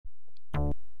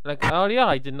Like earlier,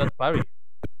 I did not parry.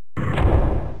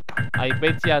 I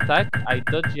bait the attack, I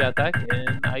dodge the attack,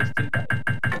 and I still die.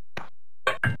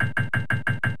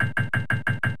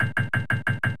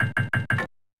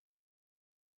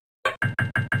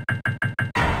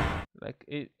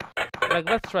 Like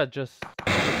that strat just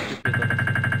stupid, honestly.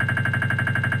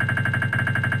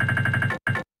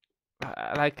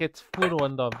 Like it's full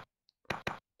random.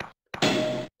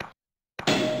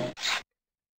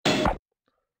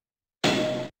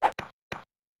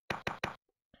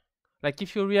 Like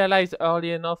if you realize early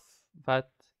enough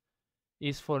that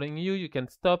he's following you, you can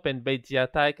stop and bait the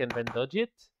attack and then dodge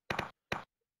it.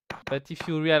 But if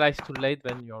you realize too late,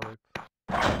 then you're RIP.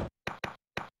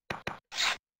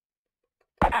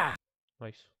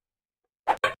 Nice.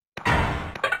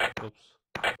 Oops.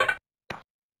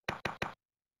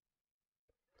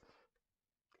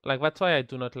 Like that's why I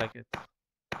do not like it.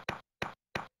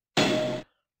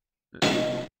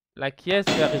 Like yes,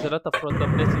 there is a lot of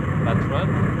randomness in that run,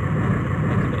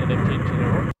 like in NMG in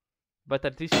general. But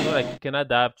at least you know, like you can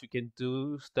adapt, you can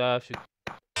do stuff. You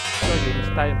lose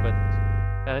time, but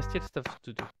there is still stuff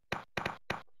to do.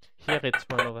 Here it's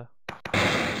run over.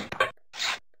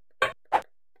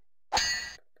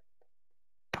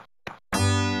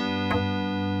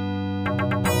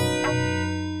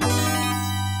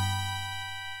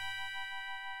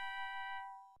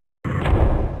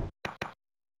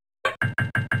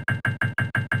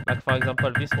 Like for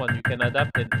example, this one you can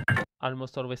adapt and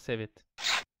almost always save it.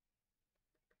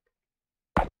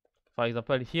 For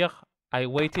example, here I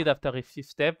waited after a 5th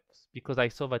step because I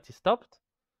saw that he stopped.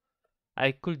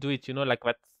 I could do it, you know, like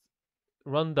that's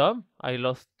random. I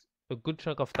lost a good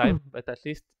chunk of time, but at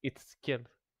least it's skilled.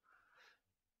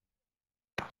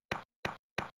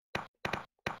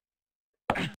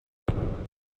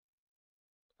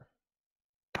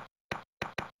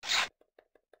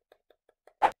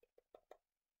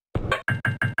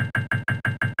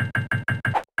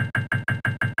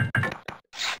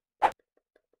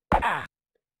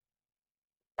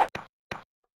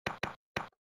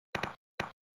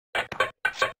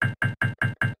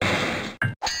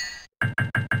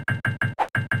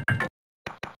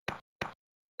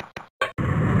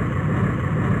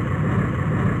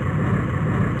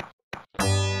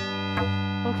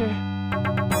 Okay.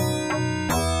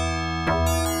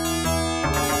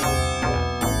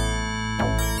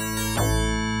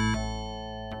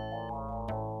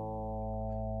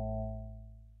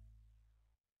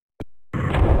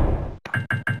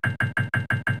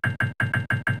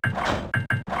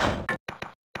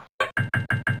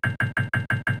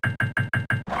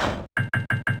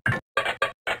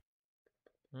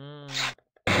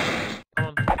 Come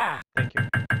on. Thank you.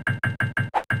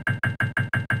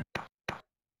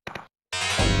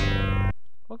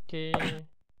 Okay.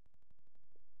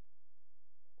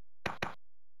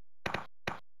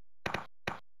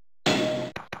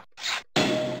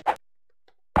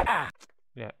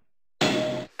 Yeah.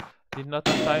 Did not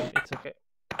have time, it's okay.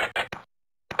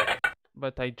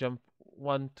 But I jumped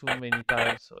one too many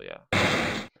times, so yeah.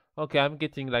 Okay, I'm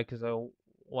getting like the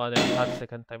 1.5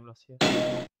 second time loss here.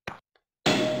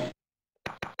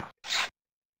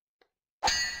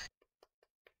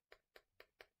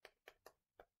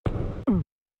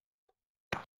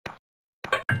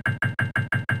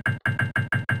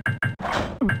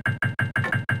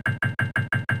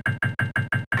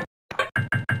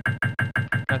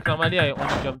 Like normally I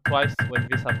only jump twice when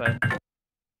this happens.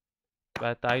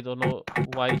 But I don't know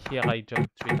why here I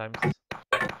jumped 3 times.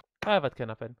 Ah, that can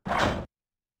happen.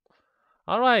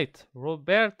 Alright,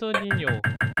 Roberto Nino.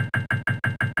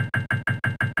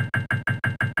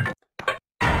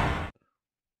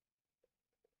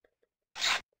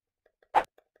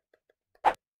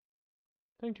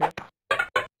 Thank you.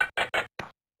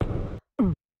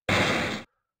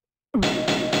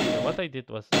 Yeah, what I did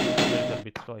was a little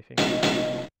bit slow, I think.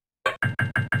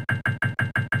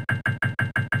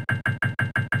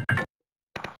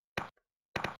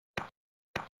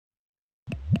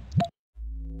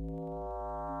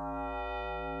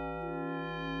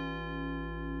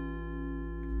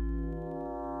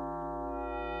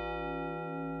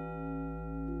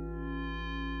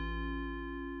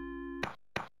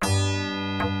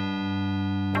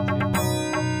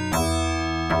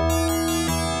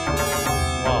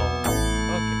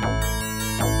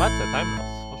 That's a time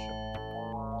loss, for sure.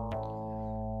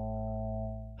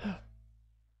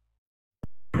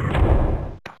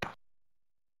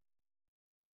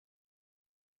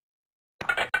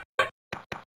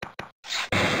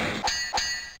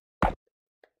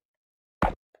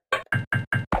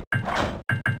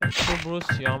 Thank you,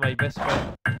 Bruce. You are my best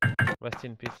friend. Rest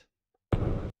in peace.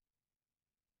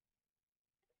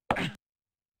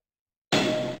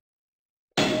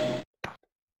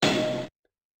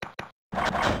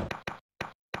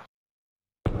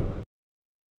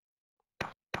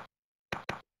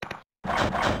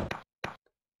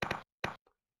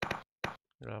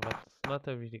 Yeah, but it's not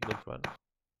a really good run.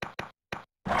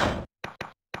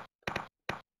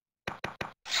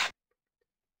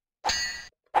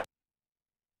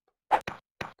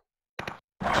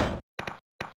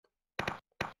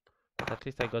 But at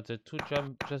least I got the 2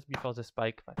 jump just before the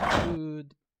spike. That's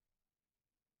good.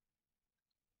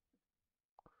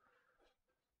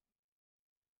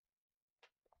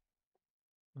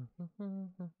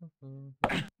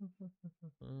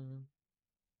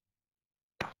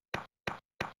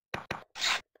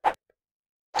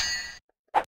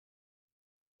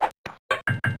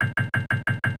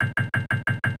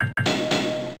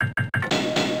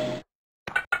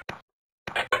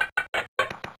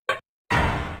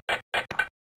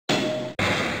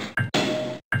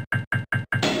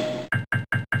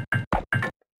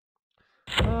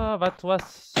 Ah, that was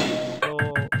so...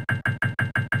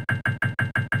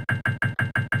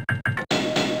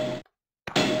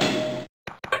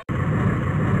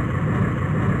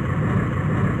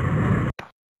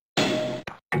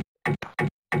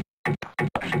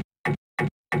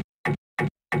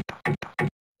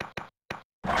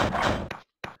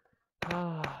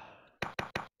 Ah.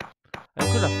 I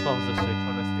could have forced the switch,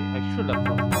 honestly. I should have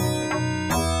forced the switch.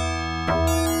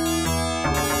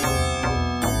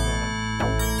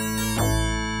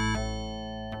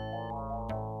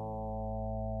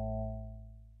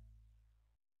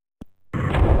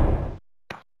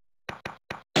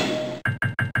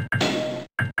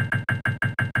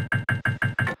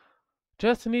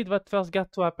 Just need that first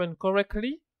guard to happen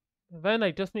correctly. Then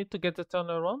I just need to get the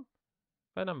turnaround.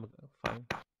 Then I'm fine.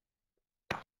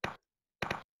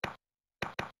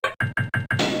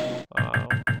 Wow.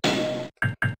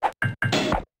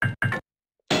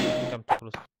 I think I'm too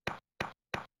close.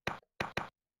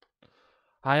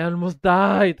 I almost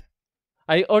died.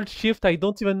 I hold shift. I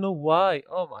don't even know why.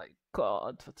 Oh my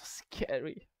god, that's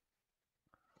scary.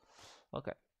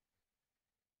 Okay.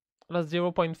 That's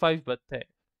 0.5, but hey,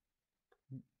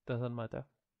 doesn't matter.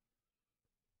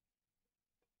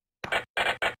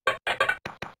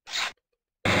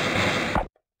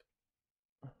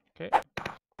 Okay.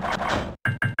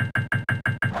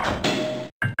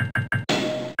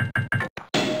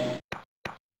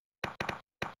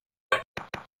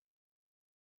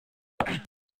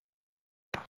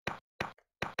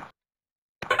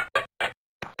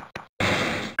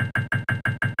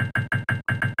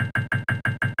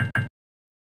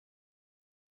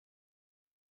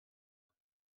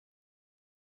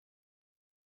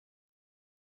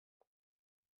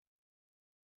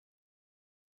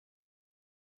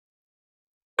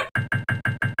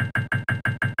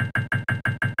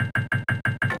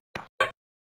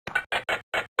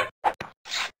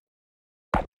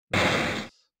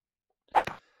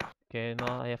 Okay,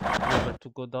 now I have to be able to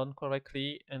go down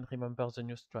correctly and remember the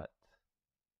new strat.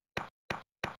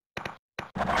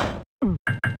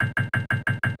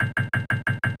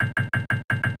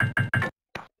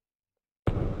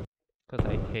 Because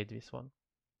I hate this one.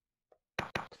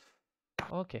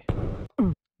 Okay.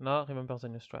 Now remember the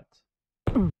new strat.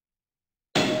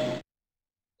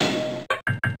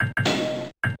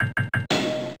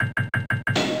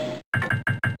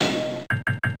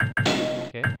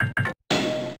 Okay.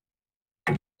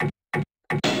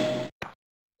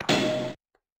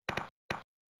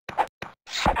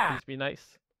 Please be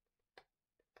nice.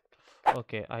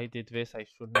 Okay, I did this. I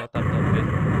should not have done this.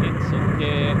 It's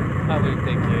okay. I will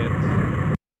take it.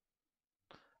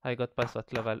 I got past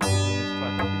that level with the new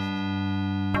strat at least.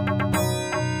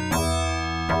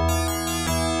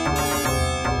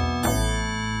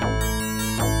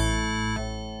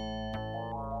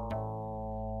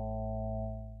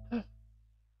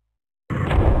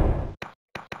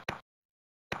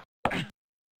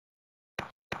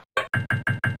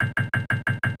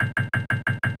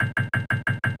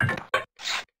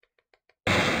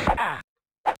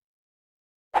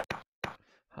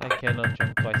 I cannot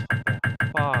jump twice from there.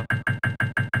 Fuck.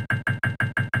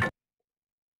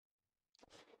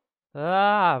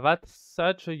 Ah, that's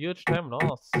such a huge time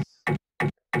loss.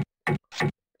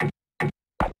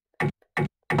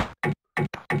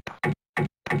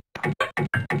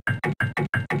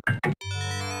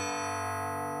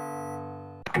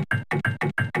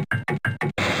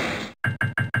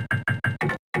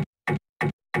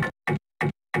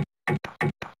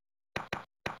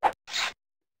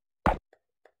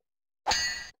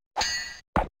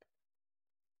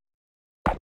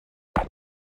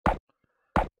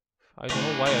 I don't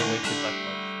know why I waited that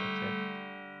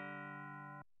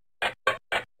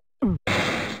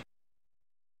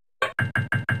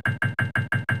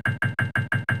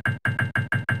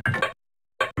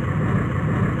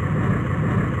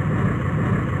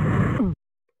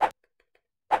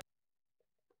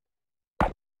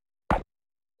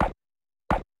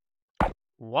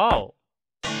Wow.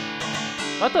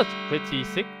 That's pretty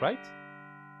sick, right?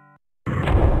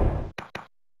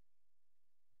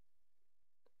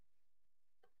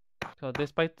 So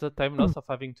despite the time loss of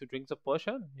having to drink the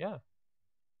potion, yeah,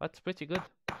 that's pretty good.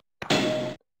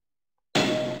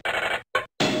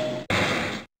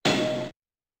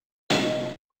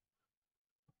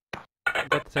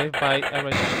 Got saved by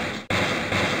RNG.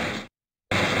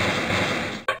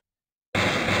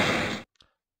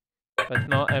 But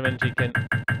now RNG can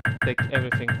take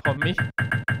everything from me.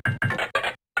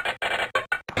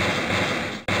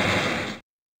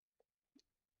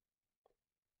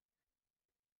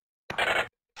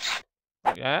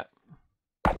 Yeah.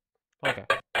 Okay.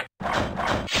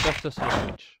 Just a slow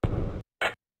switch.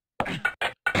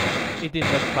 It did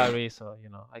not parry, so you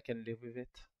know, I can live with it.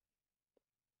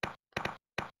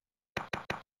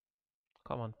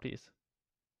 Come on, please.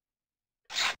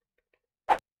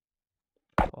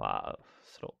 Wow,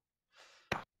 slow.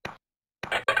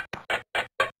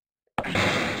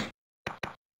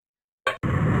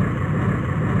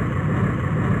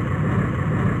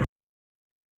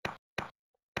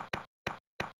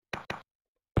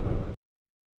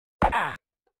 Ah.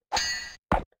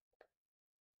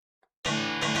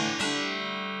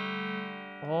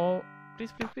 Oh,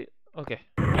 please, please, please. Okay.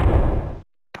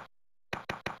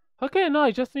 Okay, no,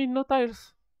 I just need no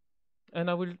tiles. And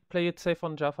I will play it safe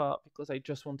on Jaffa because I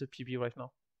just want a PB right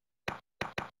now.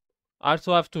 I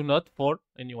also have to not fall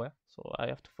anywhere, so I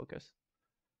have to focus.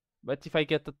 But if I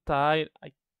get a tile,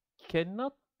 I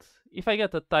cannot. If I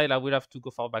get a tile, I will have to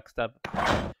go for backstab.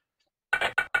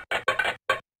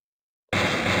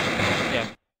 Yeah.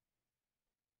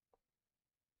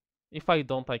 If I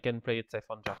don't, I can play it safe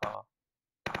on Jaffa.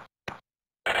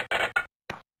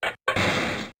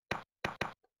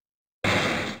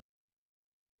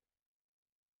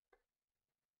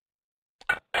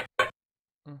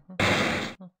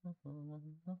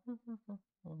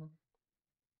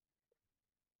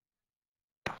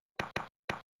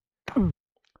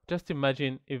 Just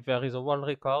imagine if there is a world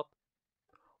record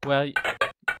where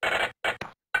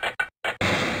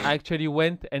I actually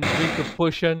went and drink a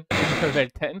potion in level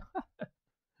 10.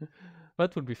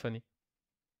 That would be funny.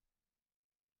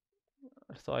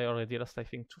 So I already lost, I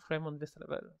think, 2 frames on this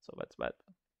level, so that's bad.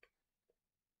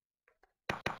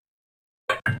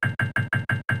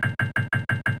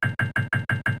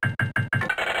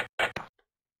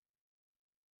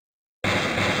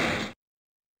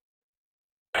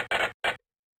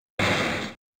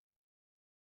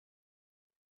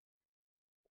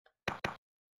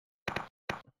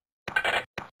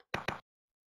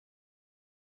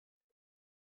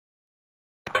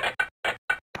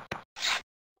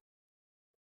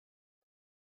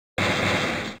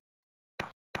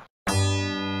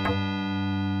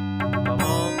 Come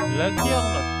on, lucky or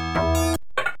not?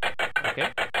 Okay.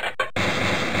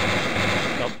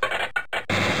 Nope.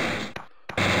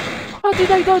 How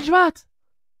did I dodge that?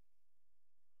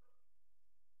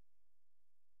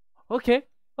 Okay,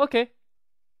 okay.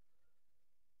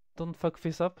 Don't fuck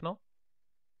this up, no?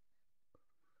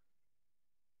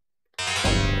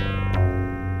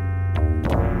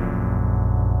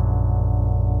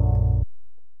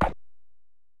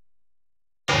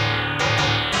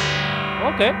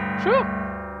 Okay, sure.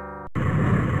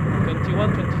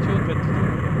 21, 22, 22.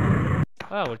 Okay.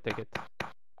 I will take it.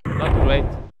 Not great.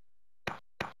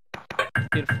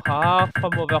 Still far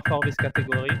from over for this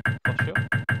category, for sure.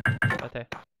 But hey.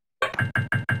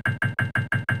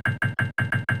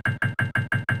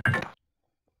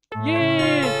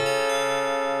 Yay!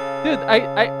 Dude,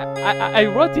 I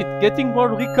wrote it, getting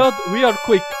world record real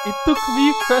quick. It took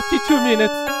me 32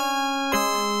 minutes.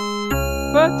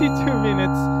 32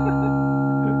 minutes.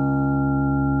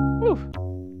 Whew.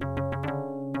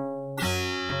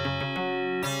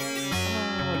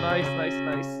 Oh, nice, nice,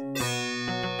 nice.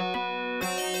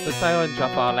 The tyrant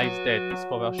Jafar lies dead, his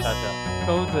power shattered.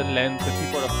 Through the land, the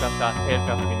people of Persia hail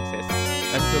their princess,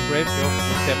 and the brave youth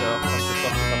will save her from the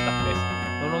forces of darkness.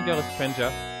 No longer a stranger,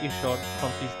 he shall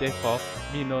from this day forth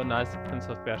be known as Prince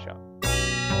of Persia.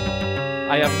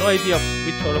 I have no idea of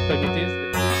which hologram it is.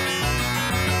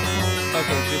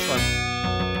 Okay, this one.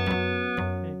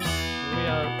 It's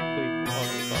real quick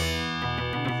hologram.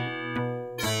 Easy.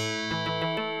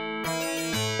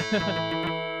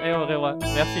 Et au revoir.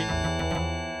 Merci.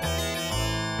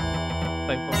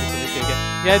 Time for me to beat you again.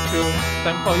 Yeah, true.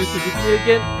 Time for you to beat me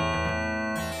again. Oh,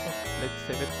 let's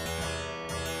save it.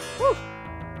 Woo!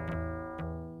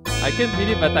 I can't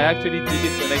believe that I actually did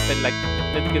it when I said like,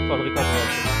 let's get for record.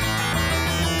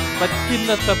 But still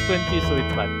not top 20, so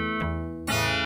it's bad.